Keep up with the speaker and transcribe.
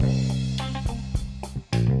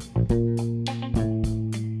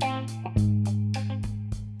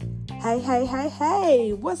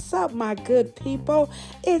Hey, what's up, my good people?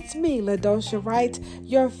 It's me, LaDosha Wright,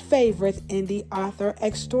 your favorite indie author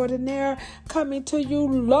extraordinaire, coming to you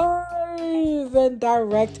live and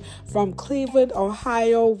direct from Cleveland,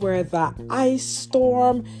 Ohio, where the ice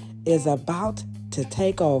storm is about to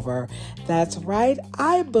take over. That's right,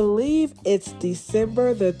 I believe it's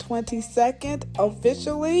December the 22nd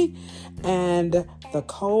officially, and the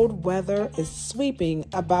cold weather is sweeping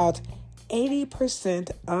about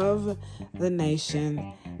 80% of the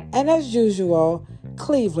nation. And as usual,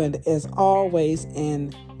 Cleveland is always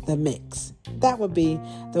in the mix. That would be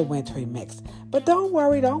the wintry mix. But don't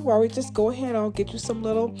worry. Just go ahead and get you some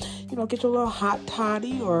little, get your little hot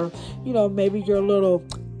toddy, or, maybe your little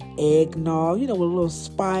eggnog, with a little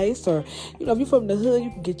spice, or, if you're from the hood,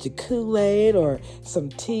 you can get your Kool-Aid or some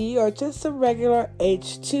tea or just some regular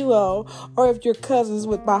H2O, or if you're cousins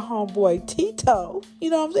with my homeboy Tito,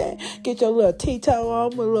 get your little Tito on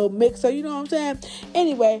with a little mixer,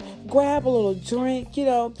 Anyway, grab a little drink,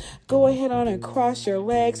 go ahead on and cross your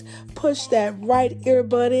legs, push that right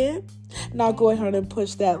earbud in. Now go ahead and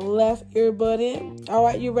push that left earbud in. All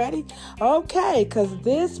right, you ready? Okay, because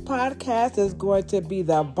this podcast is going to be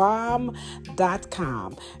the bomb.com.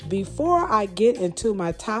 Before I get into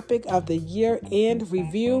my topic of the year-end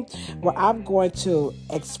review, where I'm going to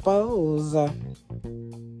expose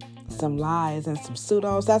some lies and some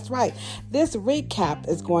pseudos. That's right. This recap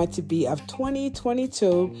is going to be of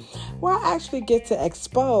 2022, where I actually get to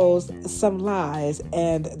expose some lies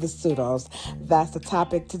and the pseudos. That's the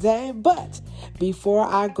topic today. But before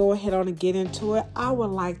I go ahead on and get into it, I would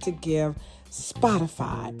like to give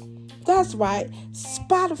Spotify. That's right.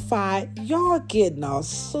 Spotify, y'all getting a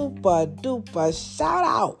super duper shout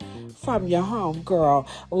out from your homegirl,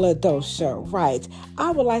 LaDosha Wright. I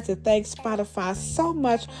would like to thank Spotify so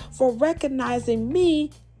much for recognizing me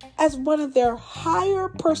as one of their higher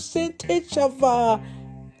percentage of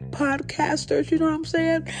podcasters, you know what I'm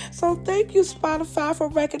saying? So thank you, Spotify, for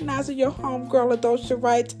recognizing your homegirl, LaDosha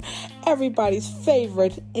Wright, everybody's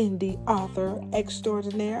favorite indie author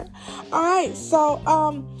extraordinaire. All right, so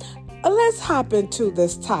let's hop into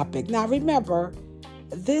this topic. Now, remember,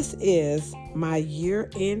 this is my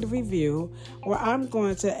year-end review where I'm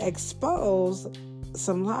going to expose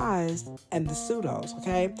some lies and the pseudos,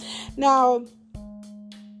 okay? Now,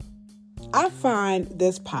 I find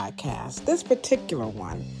this podcast, this particular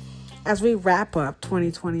one, as we wrap up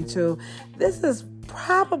 2022, this is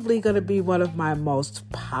probably going to be one of my most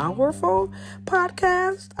powerful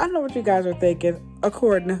podcasts. I know what you guys are thinking,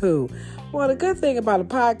 according to who? Well, the good thing about a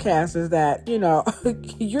podcast is that,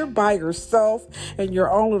 you're by yourself in your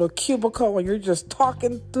own little cubicle and you're just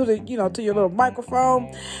talking to to your little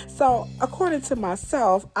microphone. So according to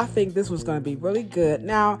myself, I think this was going to be really good.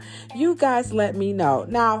 Now, you guys let me know.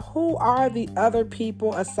 Now, who are the other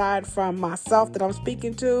people aside from myself that I'm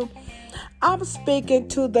speaking to? I'm speaking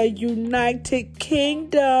to the United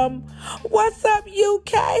Kingdom. What's up,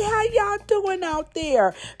 UK? How y'all doing out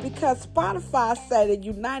there? Because Spotify said the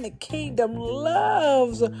United Kingdom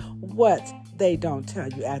loves what they don't tell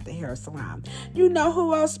you at the hair salon. You know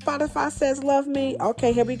who else Spotify says love me?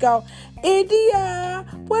 Okay, here we go. India.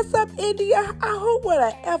 What's up, India? Who would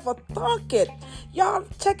have ever thought it? Y'all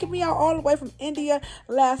checking me out all the way from India.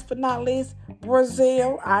 Last but not least,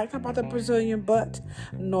 Brazil. I ain't talking about the Brazilian butt,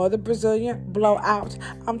 nor the Brazilian blowout.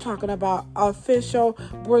 I'm talking about official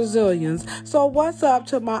Brazilians. So what's up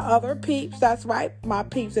to my other peeps? That's right, my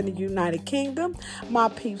peeps in the United Kingdom, my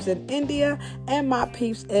peeps in India, and my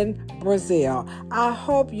peeps in Brazil. I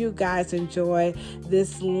hope you guys enjoy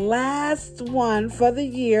this last one for the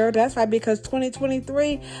year. That's right, because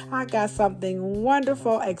 2023, I got something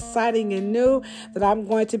wonderful, exciting, and new that I'm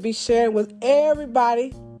going to be sharing with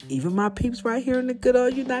everybody, even my peeps right here in the good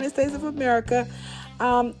old United States of America.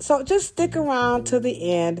 So just stick around to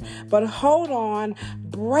the end, but hold on,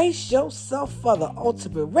 brace yourself for the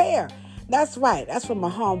ultimate rare. That's right, that's from my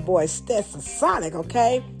homeboy Stetson Sonic,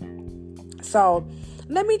 okay? So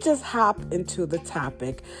let me just hop into the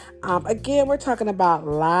topic. Again, we're talking about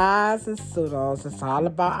lies and pseudos. It's all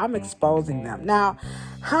about, I'm exposing them. Now,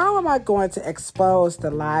 how am I going to expose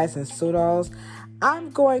the lies and pseudos?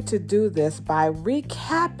 I'm going to do this by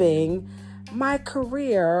recapping my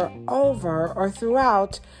career over or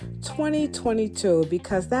throughout 2022,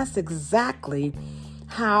 because that's exactly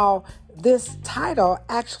how this title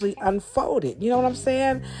actually unfolded. You know what I'm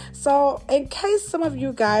saying? So in case some of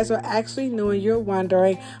you guys are actually new and you're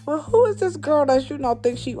wondering, well, who is this girl that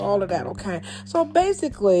thinks she all of that? Okay. So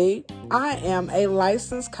basically, I am a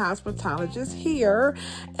licensed cosmetologist here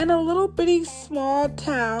in a little bitty small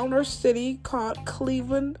town or city called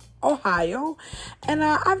Cleveland, Ohio. And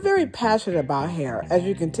I'm very passionate about hair. As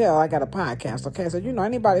you can tell, I got a podcast. Okay. So,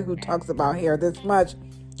 anybody who talks about hair this much,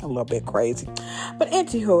 a little bit crazy. But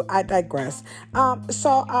anywho, I digress.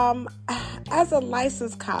 As a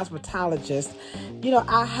licensed cosmetologist,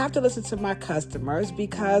 I have to listen to my customers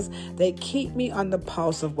because they keep me on the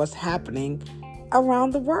pulse of what's happening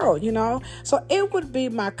around the world, So it would be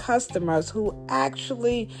my customers who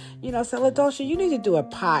actually, say, LaDosha, you need to do a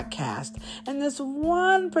podcast. And this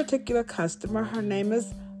one particular customer, her name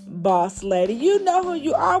is Boss Lady. You know who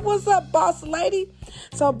you are. What's up, Boss Lady?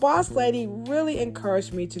 So Boss Lady really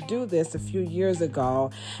encouraged me to do this a few years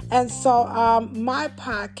ago. And so my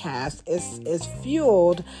podcast is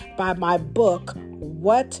fueled by my book,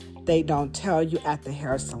 What They Don't Tell You at the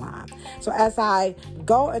Hair Salon. So as I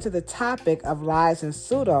go into the topic of lies and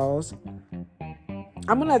pseudos,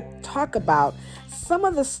 I'm going to talk about some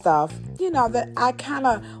of the stuff, that I kind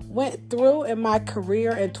of went through in my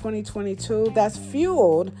career in 2022 that's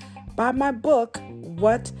fueled by my book,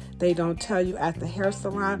 What They Don't Tell You at the Hair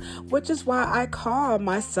Salon, which is why I call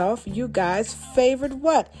myself you guys'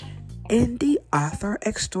 favorite indie author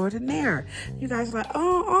extraordinaire. You guys are like,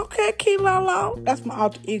 oh, okay, Kilolo. That's my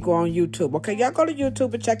alter ego on YouTube. Okay, y'all go to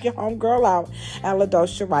YouTube and check your homegirl out at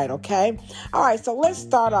LaDosha Wright. Okay, all right. So let's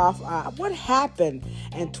start off. What happened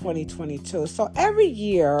in 2022? So every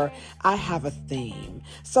year I have a theme.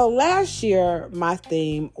 So last year my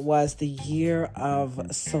theme was the year of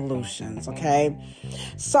solutions. Okay,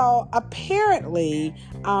 so apparently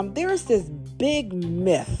there's this big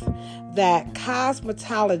myth that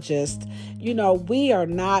cosmetologists, we are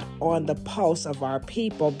not on the pulse of our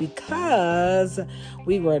people because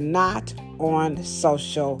we were not on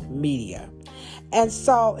social media. And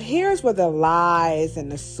so here's where the lies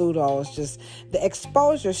and the pseudos, just the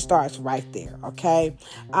exposure starts right there, okay?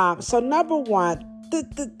 So number one,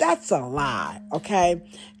 that's a lie, okay?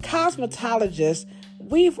 Cosmetologists,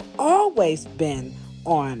 we've always been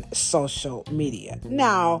on social media.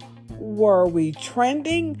 Now, were we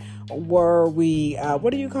trending? Were we, what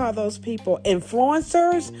do you call those people?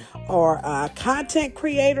 Influencers or content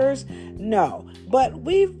creators? No, but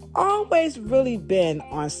we've always really been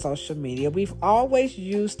on social media. We've always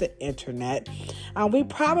used the internet. We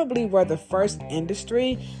probably were the first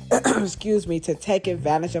industry, to take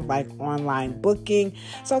advantage of online booking.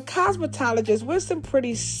 So cosmetologists, we're some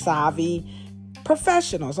pretty savvy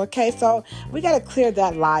professionals. Okay, so we got to clear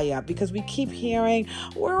that lie up because we keep hearing,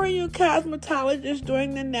 where are you cosmetologists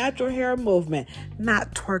during the natural hair movement?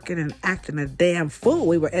 Not twerking and acting a damn fool.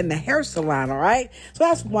 We were in the hair salon, all right? So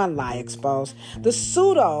that's one lie exposed. The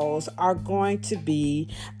pseudos are going to be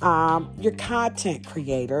your content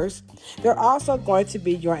creators. They're also going to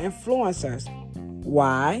be your influencers.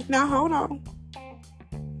 Why? Now, hold on.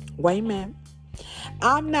 Wait a minute.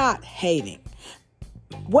 I'm not hating.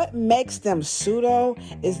 What makes them pseudo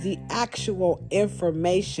is the actual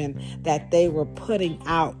information that they were putting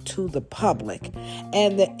out to the public.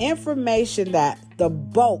 And the information that the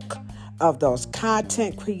bulk of those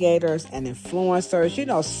content creators and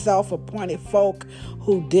influencers, self-appointed folk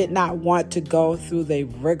who did not want to go through the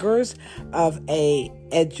rigors of a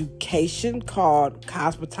education called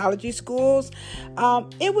cosmetology schools,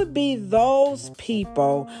 it would be those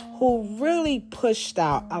people who really pushed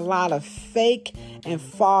out a lot of fake and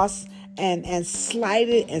false and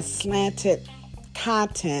slighted and slanted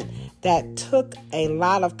content that took a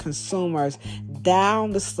lot of consumers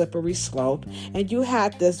down the slippery slope. And you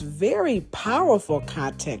had this very powerful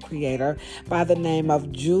content creator by the name of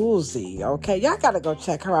Julesy. Okay, y'all gotta go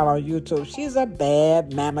check her out on YouTube. She's a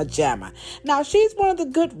bad mama jamma. Now, she's one of the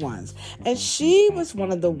good ones. And she was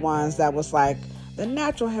one of the ones that was like, the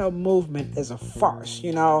natural hair movement is a farce,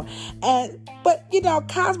 But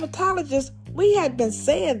cosmetologists, we had been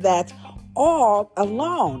saying that all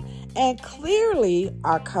along. And clearly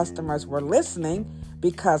our customers were listening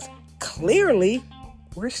because clearly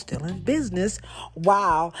we're still in business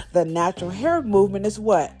while the natural hair movement is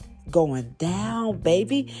what? Going down,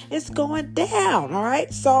 baby. It's going down, all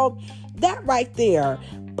right? So that right there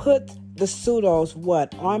put the pseudos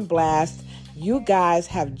on blast. You guys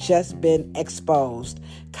have just been exposed.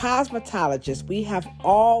 Cosmetologists,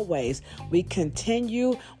 we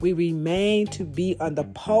continue, we remain to be on the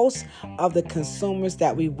pulse of the consumers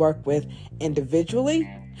that we work with individually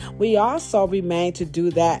We also remain to do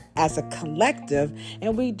that as a collective,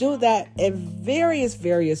 and we do that in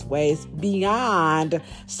various ways beyond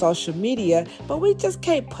social media, but we just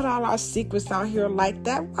can't put all our secrets out here like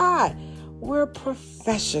that. Why? We're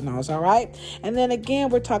professionals, all right? And then again,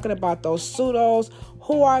 we're talking about those pseudos.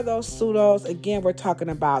 Who are those pseudos? Again, we're talking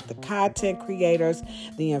about the content creators,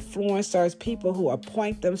 the influencers, people who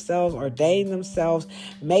appoint themselves, ordain themselves,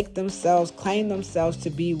 make themselves, claim themselves to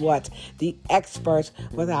be what? The experts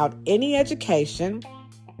without any education,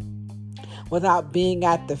 without being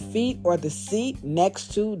at the feet or the seat,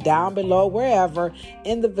 next to, down below, wherever,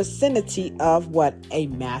 in the vicinity of what? A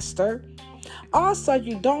master. Also,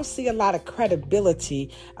 you don't see a lot of credibility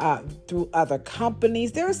through other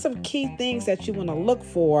companies. There are some key things that you want to look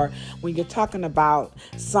for when you're talking about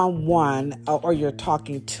someone, or you're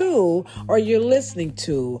talking to, or you're listening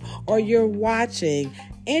to, or you're watching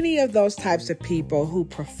any of those types of people who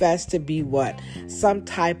profess to be what? Some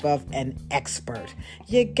type of an expert.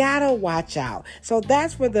 You gotta watch out. So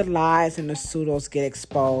that's where the lies and the pseudos get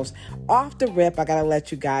exposed. Off the rip, I gotta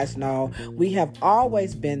let you guys know, we have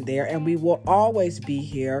always been there and we will always be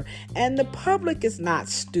here. And the public is not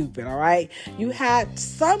stupid, all right? You had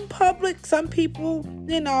some people,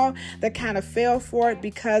 that kind of fell for it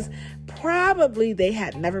because probably they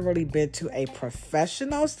had never really been to a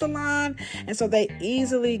professional salon, and so they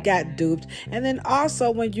easily got duped. And then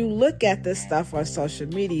also, when you look at this stuff on social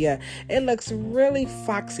media, it looks really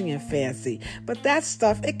foxy and fancy, but that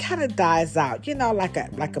stuff, it kind of dies out,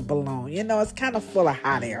 like a balloon. It's kind of full of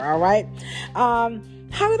hot air. All right.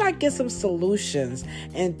 How did I get some solutions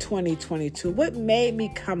in 2022? What made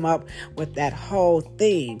me come up with that whole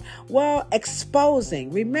theme? Well,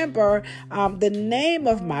 exposing. Remember, the name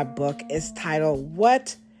of my book is titled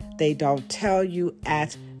What They Don't Tell You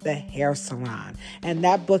at the Hair Salon. And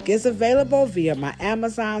that book is available via my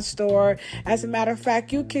Amazon store. As a matter of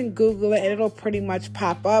fact, you can Google it and it'll pretty much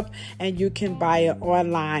pop up, and you can buy it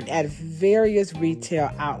online at various retail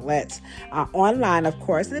outlets, online, of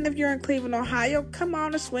course. And then if you're in Cleveland, Ohio, come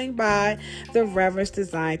on and swing by the Reverence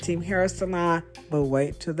Design Team Hair Salon. But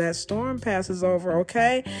wait till that storm passes over,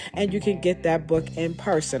 okay? And you can get that book in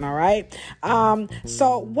person, all right?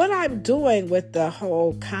 So what I'm doing with the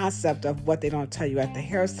whole concept of what they don't tell you at the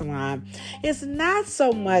hair salon is not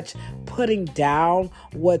so much putting down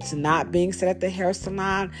what's not being said at the hair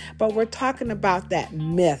salon, but we're talking about that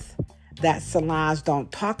myth that salons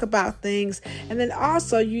don't talk about things. And then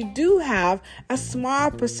also, you do have a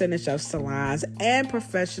small percentage of salons and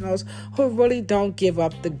professionals who really don't give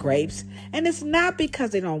up the grapes. And it's not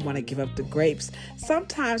because they don't want to give up the grapes.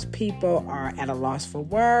 Sometimes people are at a loss for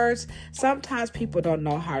words. Sometimes people don't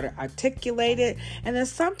know how to articulate it. And then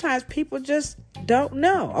sometimes people just don't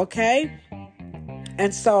know, okay?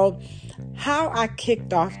 And so how I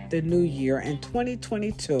kicked off the new year in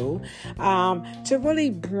 2022 to really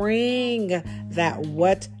bring that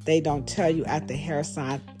what they don't tell you at the hair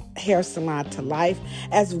salon to life,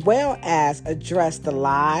 as well as address the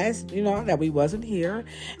lies, that we wasn't here.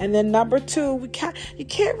 And then number two, you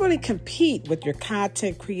can't really compete with your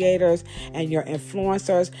content creators and your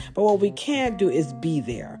influencers, but what we can do is be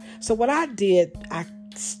there. So what I did, I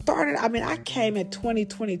came in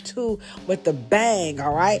 2022 with the bang,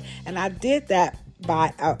 all right? And I did that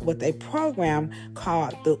with a program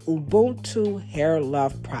called the Ubuntu Hair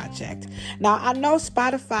Love Project. Now, I know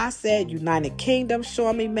Spotify said United Kingdom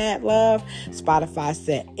showing me mad love. Spotify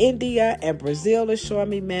said India and Brazil is showing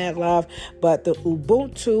me mad love. But the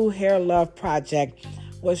Ubuntu Hair Love Project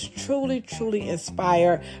was truly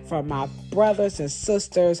inspired from my brothers and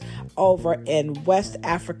sisters over in West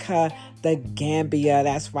Africa, the Gambia.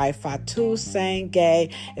 That's right. Fatou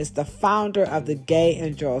Sangay is the founder of the Gay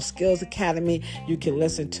and Joel Skills Academy. You can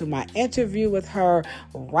listen to my interview with her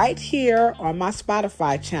right here on my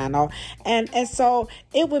Spotify channel. And so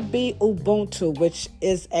it would be Ubuntu, which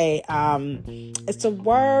is it's a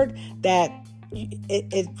word that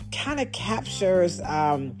it kind of captures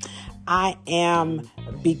I am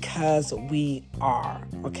because we are,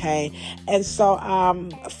 okay? And so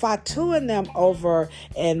Fatou and them over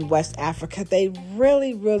in West Africa, they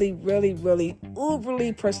really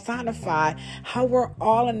uberly personify how we're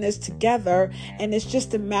all in this together, and it's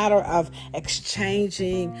just a matter of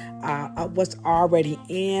exchanging what's already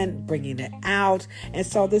in, bringing it out. And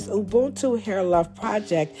so this Ubuntu Hair Love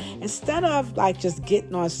Project, instead of just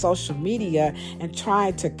getting on social media and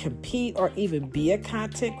trying to compete or even be a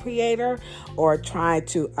content creator or trying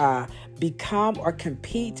to become or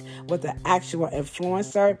compete with an actual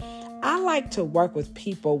influencer, I like to work with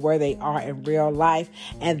people where they are in real life,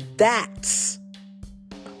 and that's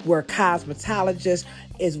where cosmetologists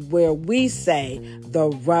is where we say the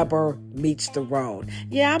rubber meets the road.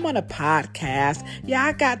 Yeah, I'm on a podcast. Yeah,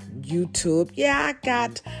 I got YouTube. Yeah, I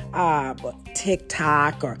got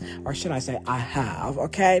TikTok, or should I say I have,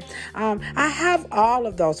 okay? I have all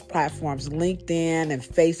of those platforms, LinkedIn and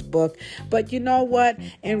Facebook. But you know what?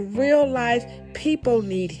 In real life, people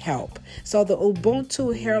need help. So the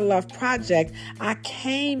Ubuntu Hair Love Project, I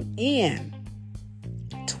came in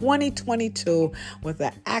 2022 with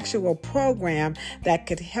an actual program that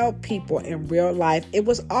could help people in real life. It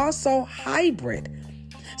was also hybrid.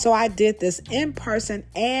 So I did this in person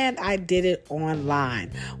and I did it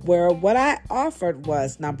online, where what I offered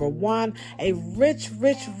was, number one, a rich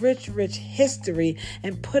history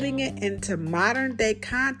and putting it into modern day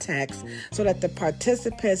context so that the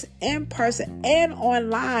participants in person and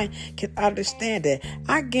online can understand it.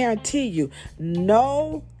 I guarantee you,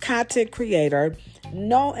 no content creator,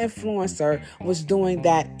 no influencer was doing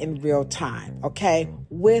that in real time, okay?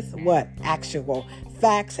 With what? Actual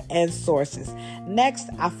facts and sources. Next,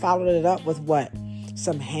 I followed it up with what?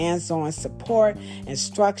 Some hands-on support,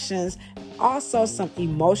 instructions, also some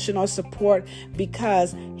emotional support,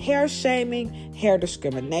 because hair shaming, hair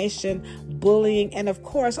discrimination, bullying, and of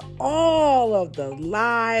course, all of the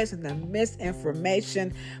lies and the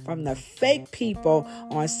misinformation from the fake people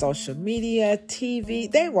on social media,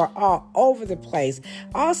 TV, they were all over the place.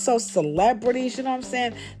 Also, celebrities, you know what I'm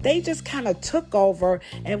saying? They just kind of took over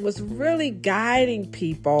and was really guiding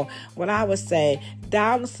people, what I would say,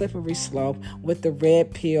 down the slippery slope with the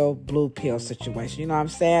red pill, blue pill situation. You know what I'm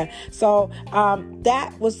saying? So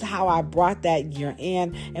that was how I brought that year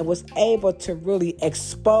in and was able to really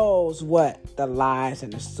expose what? The lies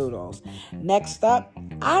and the pseudos. Next up,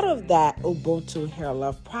 out of that Ubuntu Hair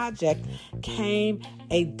Love Project came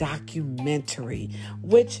a documentary,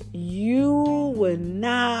 which you would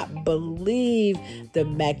not believe the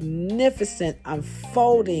magnificent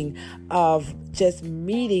unfolding of just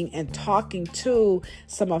meeting and talking to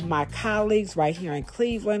some of my colleagues right here in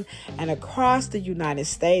Cleveland and across the United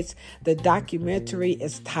States. The documentary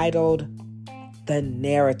is titled The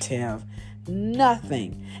Narrative.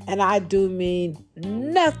 Nothing, and I do mean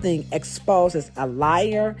nothing, exposes a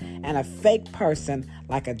liar and a fake person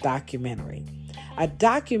like a documentary. A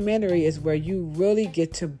documentary is where you really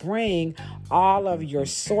get to bring all of your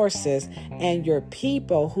sources and your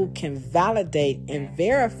people who can validate and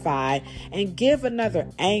verify and give another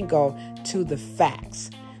angle to the facts.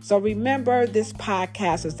 So remember, this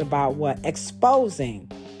podcast is about what?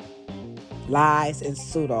 Exposing lies and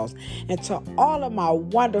pseudos. And to all of my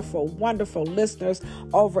wonderful listeners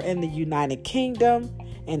over in the United Kingdom,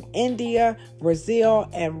 in India, Brazil,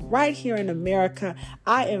 and right here in America,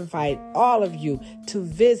 I invite all of you to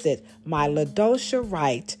visit my LaDosha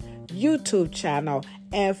Wright YouTube channel,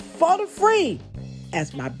 and for the free,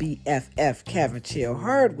 as my BFF Kevin Chill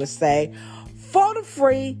Hurd would say, for the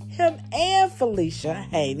free, him and Felicia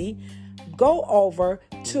Haney, go over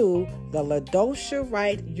to the LaDosha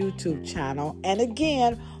Wright YouTube channel. And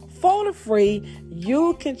again, for the free,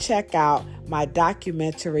 you can check out my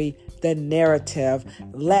documentary, The Narrative,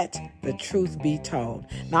 Let the Truth Be Told.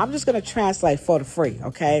 Now, I'm just going to translate for the free,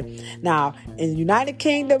 okay? Now, in the United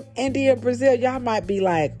Kingdom, India, Brazil, y'all might be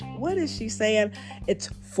like, what is she saying? It's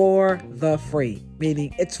for the free,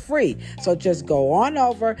 meaning it's free. So just go on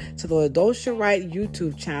over to the LaDosha Wright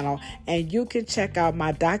YouTube channel and you can check out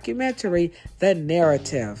my documentary, The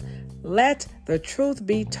Narrative, Let the Truth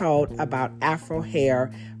Be Told, about Afro hair,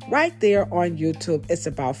 right there on YouTube. It's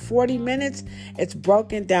about 40 minutes. It's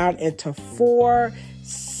broken down into 4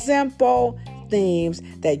 simple themes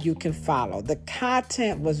that you can follow. The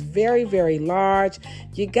content was very large.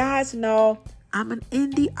 You guys know I'm an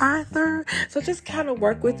indie author, so just kind of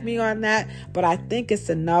work with me on that. But I think it's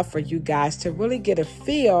enough for you guys to really get a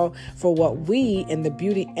feel for what we in the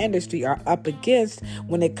beauty industry are up against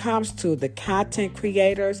when it comes to the content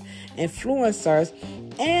creators, influencers,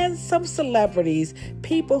 and some celebrities,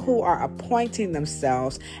 people who are appointing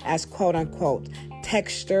themselves as quote unquote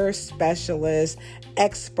texture specialists,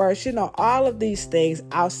 experts, all of these things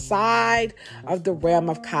outside of the realm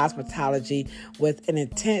of cosmetology with an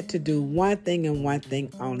intent to do one thing and one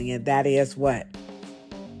thing only, and that is what?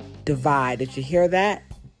 Divide. Did you hear that?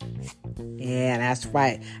 Yeah, that's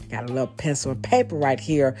right. I got a little pencil and paper right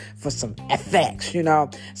here for some effects,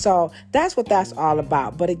 So that's what that's all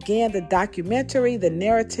about. But again, the documentary, the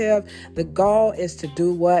narrative, the goal is to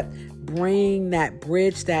do what?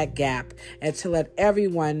 Bridge that gap, and to let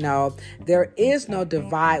everyone know there is no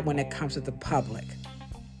divide when it comes to the public.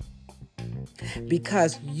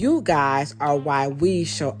 because you guys are why we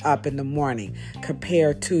show up in the morning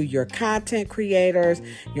compared to your content creators,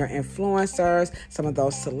 your influencers, some of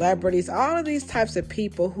those celebrities, all of these types of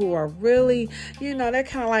people who are really, they're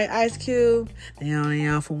kind of like Ice Cube. They only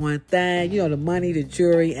out for one thing, the money, the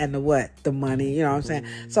jewelry, and the money, you know what I'm saying?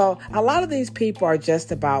 So a lot of these people are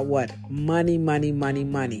just about what? Money, money, money,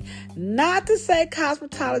 money. Not to say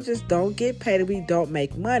cosmetologists don't get paid, we don't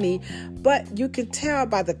make money, but you can tell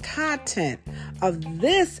by the content of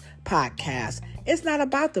this podcast, it's not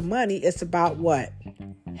about the money, it's about what?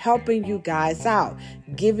 Helping you guys out,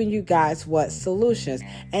 giving you guys what? Solutions.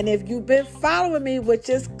 And if you've been following me, which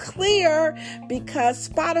is clear because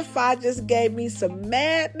Spotify just gave me some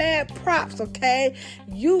mad props, okay?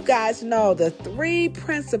 You guys know the 3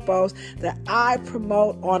 principles that I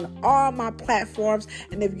promote on all my platforms.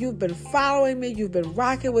 And if you've been following me, you've been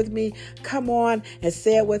rocking with me, come on and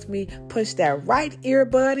say it with me. Push that right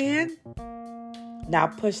earbud in. Now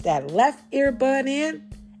push that left earbud in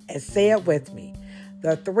and say it with me.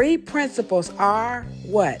 The 3 principles are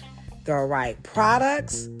what? The right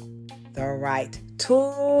products, the right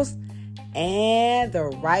tools, and the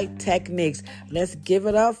right techniques. Let's give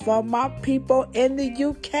it up for my people in the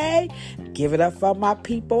UK, give it up for my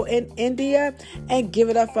people in India, and give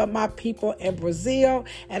it up for my people in Brazil,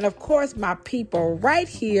 and of course my people right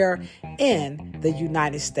here in the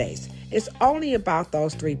United States. It's only about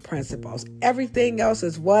those 3 principles. Everything else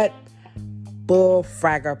is what? Bull,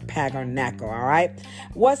 fragger, pagger, knacker, all right?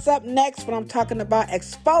 What's up next when I'm talking about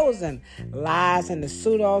exposing lies and the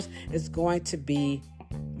pseudos is going to be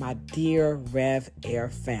my dear Rev Air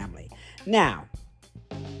family. Now,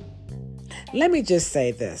 let me just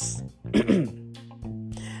say this.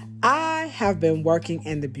 I have been working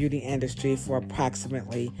in the beauty industry for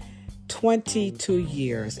approximately 22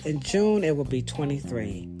 years. In June, it will be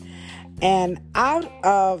 23. And out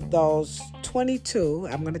of those 22,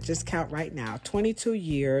 I'm going to just count right now, 22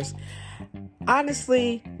 years,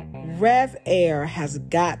 honestly, Rev Air has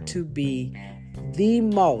got to be the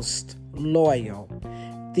most loyal,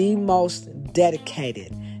 the most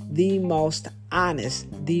dedicated, the most honest,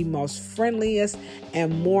 the most friendliest,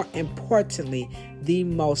 and more importantly, the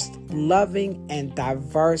most loving and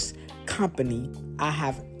diverse company I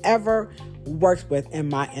have ever worked with in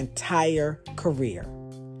my entire career.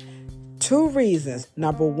 2 reasons.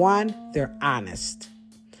 Number 1, they're honest.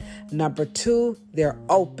 Number 2, they're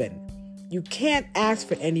open. You can't ask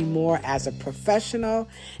for any more as a professional,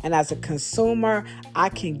 and as a consumer, I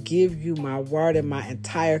can give you my word in my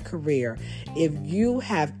entire career. If you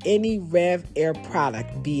have any Rev Air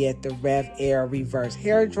product, be it the Rev Air Reverse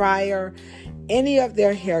Hair Dryer, any of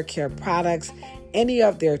their hair care products, any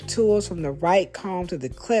of their tools from the right comb to the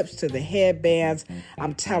clips to the headbands,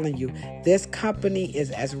 I'm telling you, this company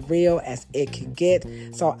is as real as it can get.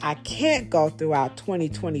 So I can't go throughout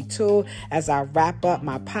 2022 as I wrap up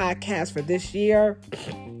my podcast for this year,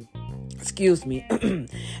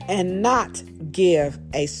 and not give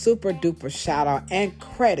a super duper shout out and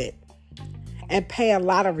credit and pay a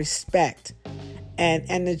lot of respect and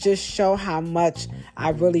to just show how much I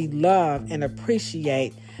really love and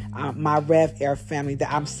appreciate my Rev Air family.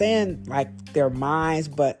 That I'm saying like they're mine,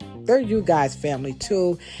 but they're you guys' family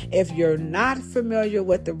too. If you're not familiar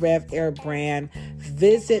with the Rev Air brand,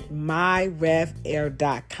 visit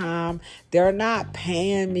myrevair.com. They're not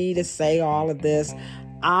paying me to say all of this.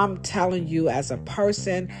 I'm telling you as a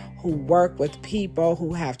person who work with people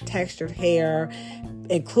who have textured hair,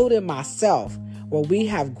 including myself, where we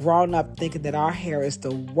have grown up thinking that our hair is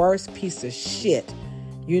the worst piece of shit.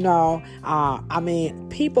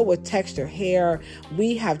 People with textured hair,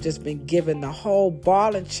 we have just been given the whole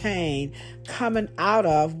ball and chain coming out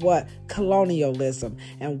of what? Colonialism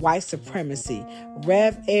and white supremacy.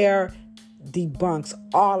 Rev Air debunks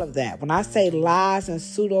all of that. When I say lies and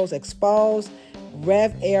pseudos exposed,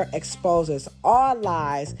 Rev Air exposes all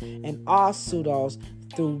lies and all pseudos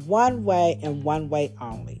through one way and one way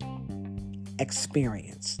only: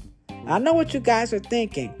 experience. I know what you guys are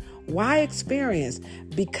thinking. Why experience?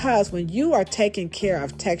 Because when you are taking care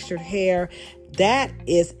of textured hair, that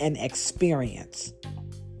is an experience.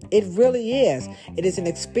 It really is. It is an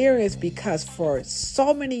experience because for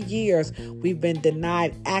so many years, we've been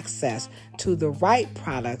denied access to the right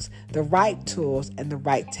products, the right tools, and the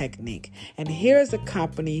right technique. And here's a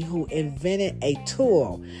company who invented a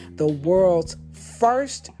tool, the world's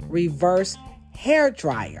first reverse hair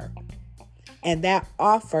dryer. And that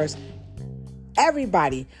offers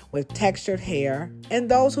everybody with textured hair and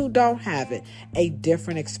those who don't have it a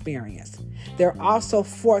different experience. They're also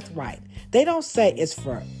forthright. They don't say it's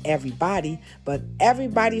for everybody, but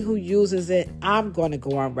everybody who uses it, I'm going to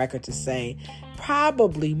go on record to say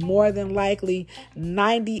probably more than likely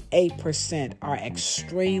 98% are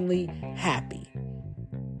extremely happy.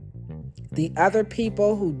 The other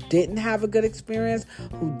people who didn't have a good experience,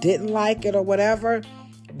 who didn't like it or whatever,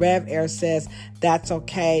 Rev Air says, that's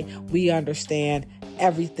okay. We understand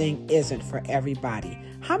everything isn't for everybody.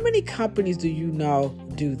 How many companies do you know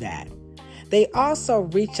do that? They also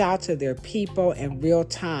reach out to their people in real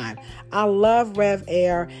time. I love Rev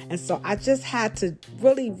Air, and so I just had to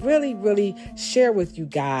really share with you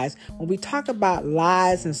guys. When we talk about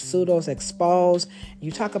lies and pseudos exposed,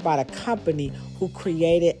 you talk about a company who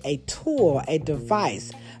created a tool, a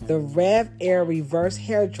device, the Rev Air reverse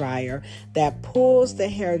hair dryer that pulls the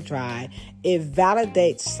hair dry. It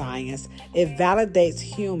validates science. It validates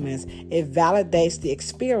humans. It validates the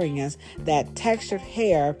experience that textured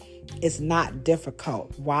hair is not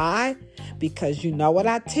difficult. Why? Because you know what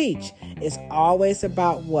I teach. It's always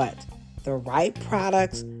about what? The right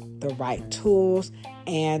products, the right tools,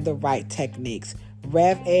 and the right techniques.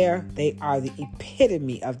 Rev Air, they are the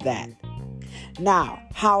epitome of that. Now,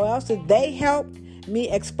 how else did they help me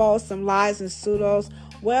expose some lies and pseudos?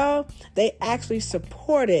 Well, they actually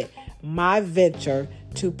supported my venture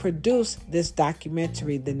to produce this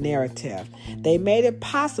documentary, The Narrative. They made it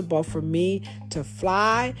possible for me to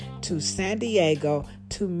fly to San Diego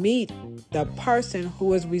to meet the person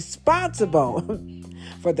who is responsible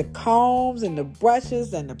for the combs and the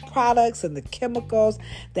brushes and the products and the chemicals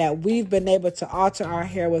that we've been able to alter our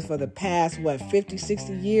hair with for the past, 50,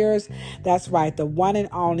 60 years? That's right, the one and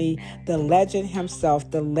only, the legend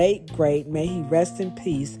himself, the late, great, may he rest in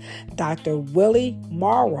peace, Dr. Willie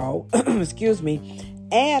Morrow,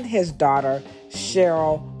 and his daughter,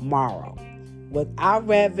 Cheryl Morrow. Without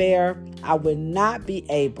Rev Air, I would have not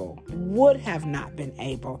been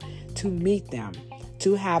able to meet them,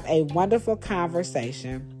 to have a wonderful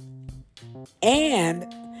conversation,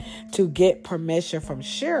 and to get permission from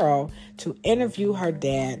Cheryl to interview her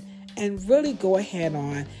dad and really go ahead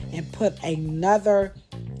on and put another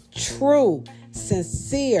true,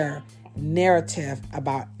 sincere narrative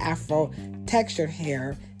about Afro textured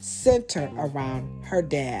hair centered around her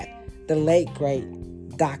dad, the late, great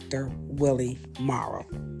Dr. Willie Morrow.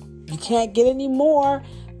 You can't get any more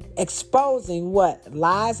exposing what?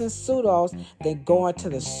 Lies and pseudos than going to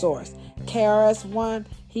the source. KRS-One,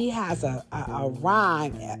 he has a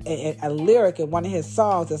rhyme, a lyric in one of his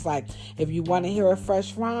songs. It's like, if you want to hear a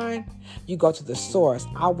fresh rhyme, you go to the source.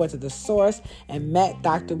 I went to the source and met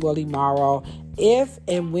Dr. Willie Morrow. If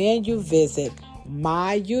and when you visit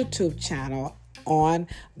my YouTube channel, on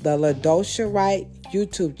the LaDosha Wright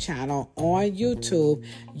YouTube channel on YouTube,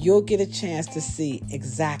 you'll get a chance to see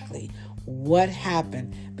exactly what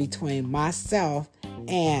happened between myself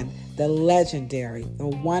and the legendary, the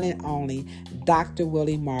one and only Dr.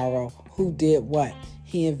 Willie Morrow, who did what?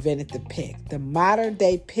 He invented the pick, the modern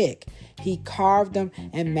day pick. He carved them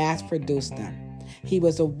and mass produced them. He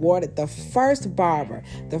was awarded the first barber,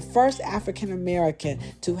 the first African American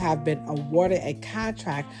to have been awarded a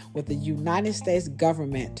contract with the United States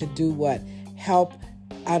government to do what? Help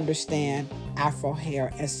understand Afro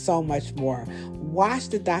hair and so much more. Watch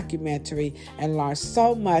the documentary and learn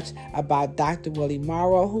so much about Dr. Willie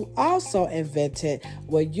Morrow, who also invented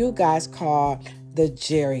what you guys call the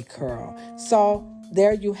Jerry curl. So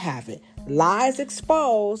there you have it. Lies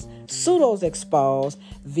exposed, pseudos exposed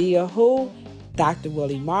via who? Dr.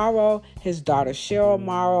 Willie Morrow, his daughter Cheryl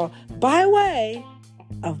Morrow, by way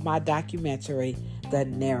of my documentary, The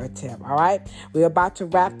Narrative. All right, we're about to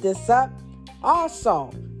wrap this up. Also,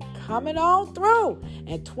 coming on through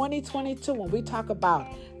in 2022, when we talk about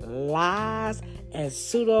lies and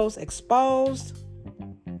pseudos exposed,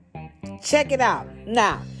 check it out.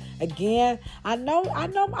 Now, again, I know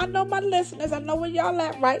my listeners. I know where y'all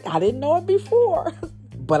at, right? I didn't know it before.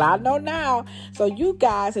 But I know now. So you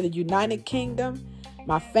guys in the United Kingdom,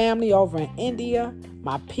 my family over in India,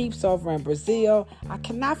 my peeps over in Brazil, I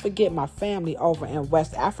cannot forget my family over in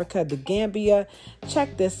West Africa, the Gambia.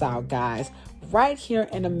 Check this out, guys. Right here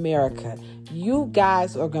in America, you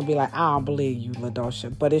guys are going to be like, I don't believe you,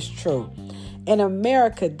 LaDosha, but it's true. In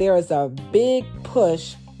America, there is a big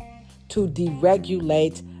push to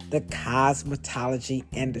deregulate the cosmetology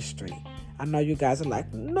industry. I know you guys are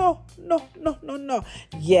like, no.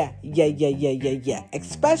 Yeah.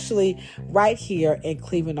 Especially right here in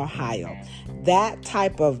Cleveland, Ohio. That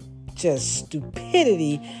type of just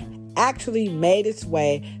stupidity actually made its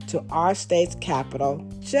way to our state's capital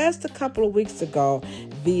just a couple of weeks ago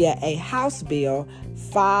via a House Bill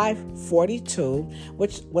 542,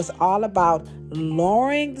 which was all about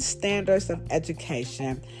lowering the standards of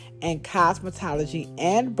education and cosmetology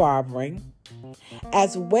and barbering,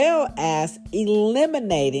 as well as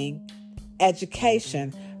eliminating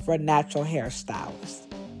education for natural hairstylists.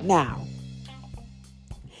 Now,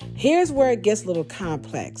 here's where it gets a little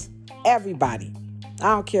complex. Everybody,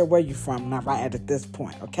 I don't care where you're from, not right at this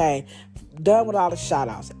point, okay? Done with all the shout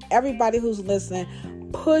outs. Everybody who's listening,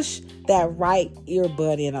 push that right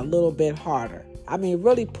earbud in a little bit harder. I mean,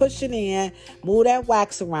 really push it in, move that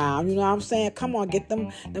wax around. You know what I'm saying? Come on, get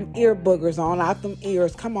them ear boogers on out them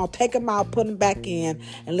ears. Come on, take them out, put them back in,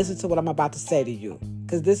 and listen to what I'm about to say to you.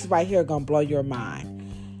 Because this is right here going to blow your mind.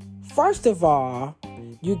 First of all,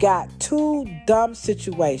 you got two dumb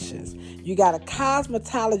situations. You got a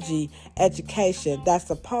cosmetology education that's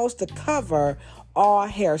supposed to cover all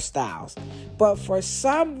hairstyles. But for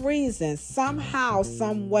some reason, somehow,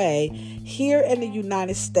 some way, here in the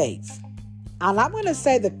United States, and I'm going to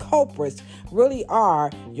say the culprits really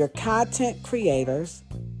are your content creators,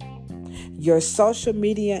 your social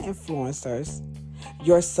media influencers,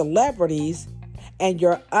 your celebrities, and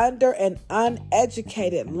your under and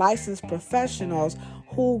uneducated licensed professionals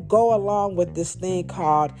who go along with this thing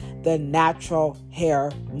called the natural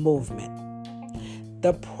hair movement.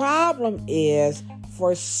 The problem is,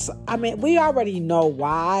 we already know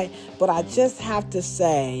why, but I just have to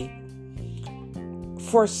say,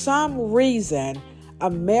 for some reason,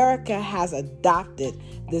 America has adopted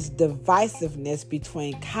this divisiveness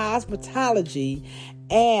between cosmetology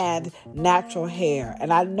and natural hair.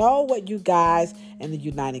 And I know what you guys in the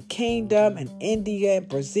United Kingdom and India and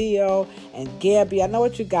Brazil and Gambia, I know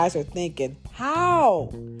what you guys are thinking.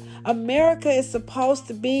 How? America is supposed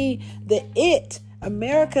to be the it.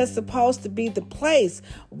 America is supposed to be the place.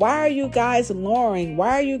 Why are you guys lowering?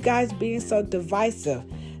 Why are you guys being so divisive?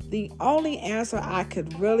 The only answer I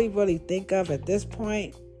could really think of at this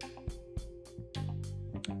point,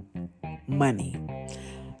 money.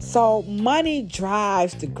 So money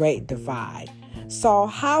drives the great divide. So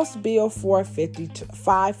House Bill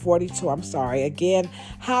 542, again,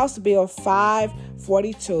 House Bill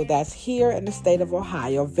 542, that's here in the state of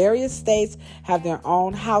Ohio. Various states have their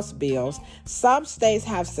own House bills. Some states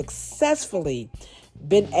have successfully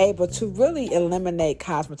been able to really eliminate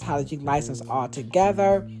cosmetology license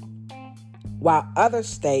altogether, while other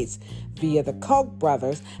states, via the Koch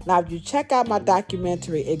brothers. Now, if you check out my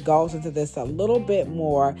documentary, it goes into this a little bit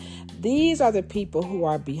more. These are the people who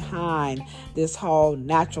are behind this whole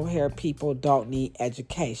natural hair people don't need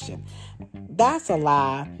education. That's a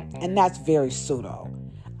lie, and that's very pseudo.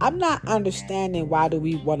 I'm not understanding why do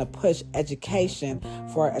we want to push education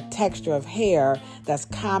for a texture of hair that's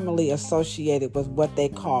commonly associated with what they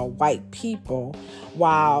call white people,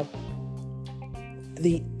 while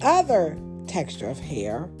the other texture of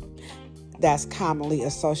hair that's commonly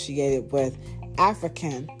associated with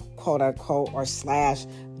African, quote unquote, or slash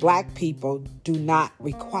black people do not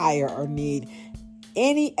require or need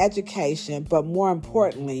any education, but more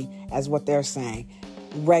importantly, as what they're saying,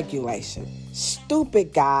 regulation.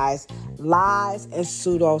 Stupid, guys. Lies and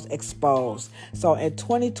pseudos exposed. So in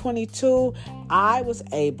 2022, I was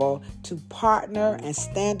able to partner and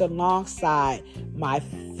stand alongside my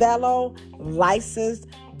fellow licensed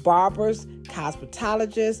barbers,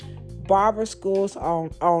 cosmetologists, barber schools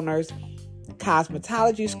owners,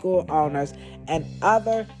 cosmetology school owners, and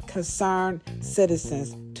other concerned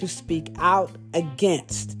citizens to speak out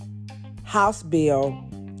against House Bill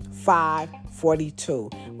 542.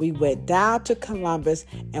 We went down to Columbus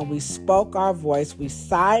and we spoke our voice. We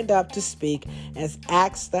signed up to speak and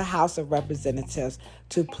asked the House of Representatives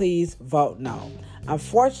to please vote no.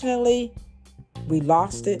 Unfortunately, we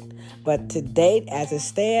lost it, but to date, as it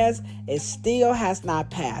stands, it still has not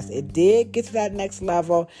passed. It did get to that next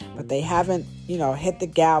level, but they haven't, hit the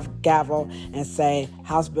gavel and say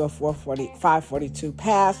House Bill 542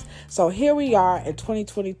 passed. So here we are in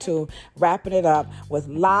 2022, wrapping it up with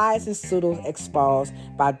lies and pseudos exposed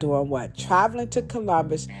by doing what? Traveling to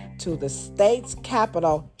Columbus, to the state's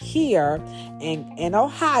capital here in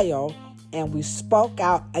Ohio, and we spoke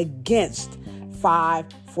out against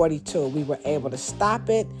 542. We were able to stop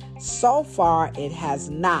it. So far, it has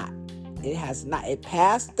not. It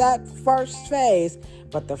passed that first phase,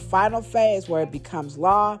 but the final phase where it becomes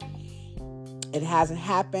law, it hasn't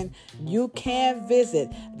happened. You can visit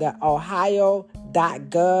the ohio.gov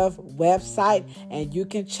website and you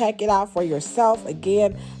can check it out for yourself.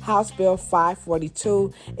 Again, House Bill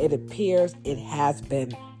 542, it appears it has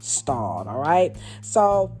been stalled. All right.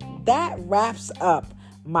 So that wraps up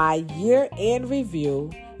my year-end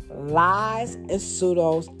review, lies and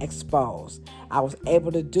pseudos exposed. I was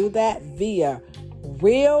able to do that via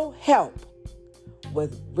real help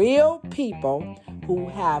with real people who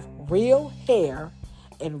have real hair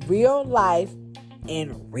in real life,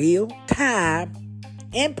 in real time,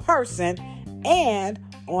 in person, and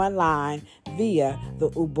online via the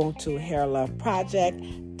Ubuntu Hair Love Project.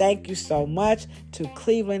 Thank you so much to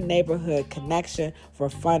Cleveland Neighborhood Connection for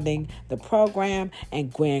funding the program,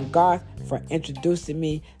 and Gwen Garth for introducing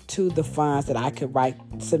me to the funds that I could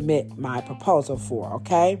submit my proposal for,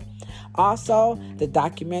 okay? Also, the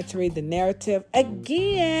documentary, The Narrative,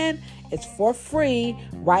 again, it's for free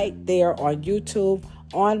right there on YouTube,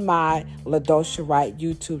 on my LaDosha Wright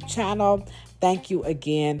YouTube channel. Thank you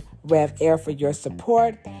again, Rev Air, for your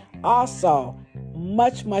support. Also,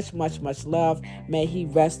 much love. May he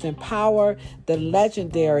rest in power. The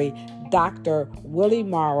legendary Dr. Willie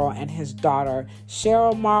Morrow and his daughter,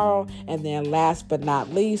 Cheryl Morrow. And then last but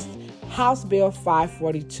not least, House Bill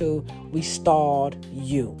 542, we stalled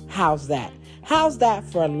you. How's that? How's that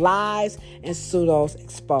for lies and pseudos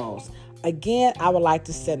exposed? Again, I would like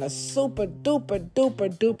to send a super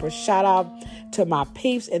duper shout out to my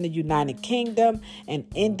peeps in the United Kingdom and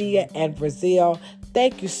India and Brazil.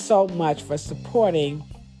 Thank you so much for supporting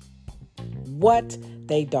What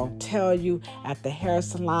They Don't Tell You at the hair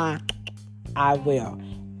salon. I will.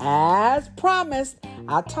 As promised,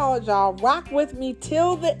 I told y'all, rock with me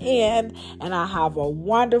till the end, and I have a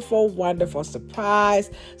wonderful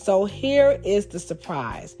surprise. So here is the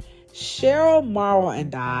surprise. Cheryl Morrow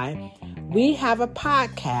and I, we have a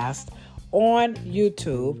podcast on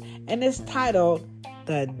YouTube, and it's titled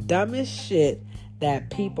The Dumbest Shit That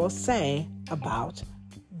People Say About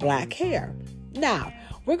Black Hair. Now,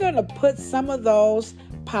 we're going to put some of those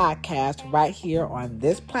podcasts right here on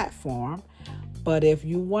this platform, but if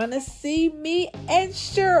you want to see me and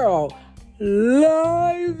Cheryl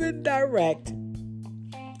live and direct,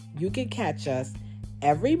 you can catch us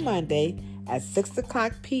every Monday at 6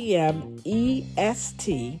 o'clock p.m.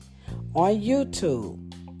 EST on YouTube,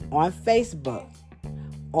 on Facebook,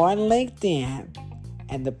 on LinkedIn,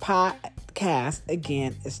 and the podcast,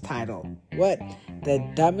 again, is titled, What the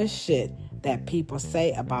Dumbest Shit That People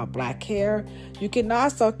Say About Black Hair. You can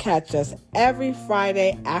also catch us every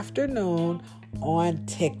Friday afternoon on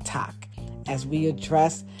TikTok as we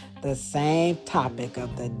address the same topic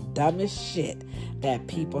of the dumbest shit that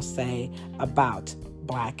people say about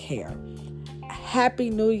black hair. Happy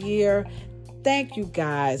New Year. Thank you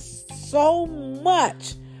guys so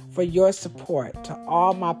much for your support. To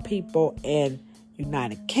all my people in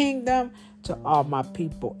United Kingdom, to all my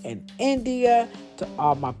people in India, to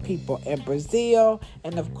all my people in Brazil,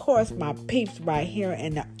 and of course my peeps right here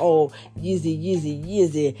in the old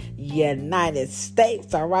Yeezy United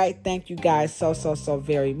States. All right, thank you guys so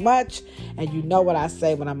very much. And you know what I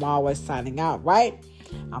say when I'm always signing out, right?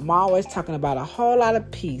 I'm always talking about a whole lot of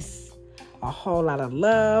peace, a whole lot of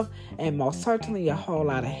love, and most certainly a whole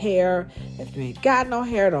lot of hair. If you ain't got no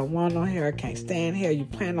hair, don't want no hair, can't stand hair, you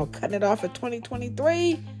plan on cutting it off in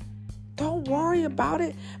 2023, don't worry about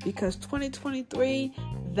it, because 2023,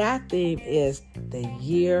 that theme is the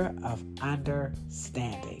year of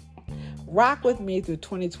understanding. Rock with me through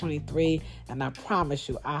 2023, and I promise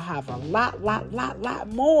you, I'll have a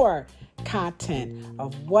lot more content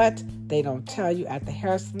of what they don't tell you at the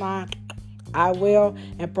hair salon. I will,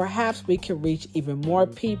 and perhaps we can reach even more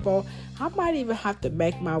people. I might even have to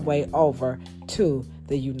make my way over to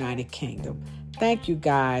the United Kingdom. Thank you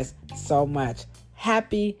guys so much.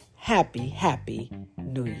 Happy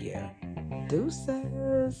New Year.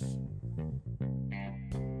 Deuces.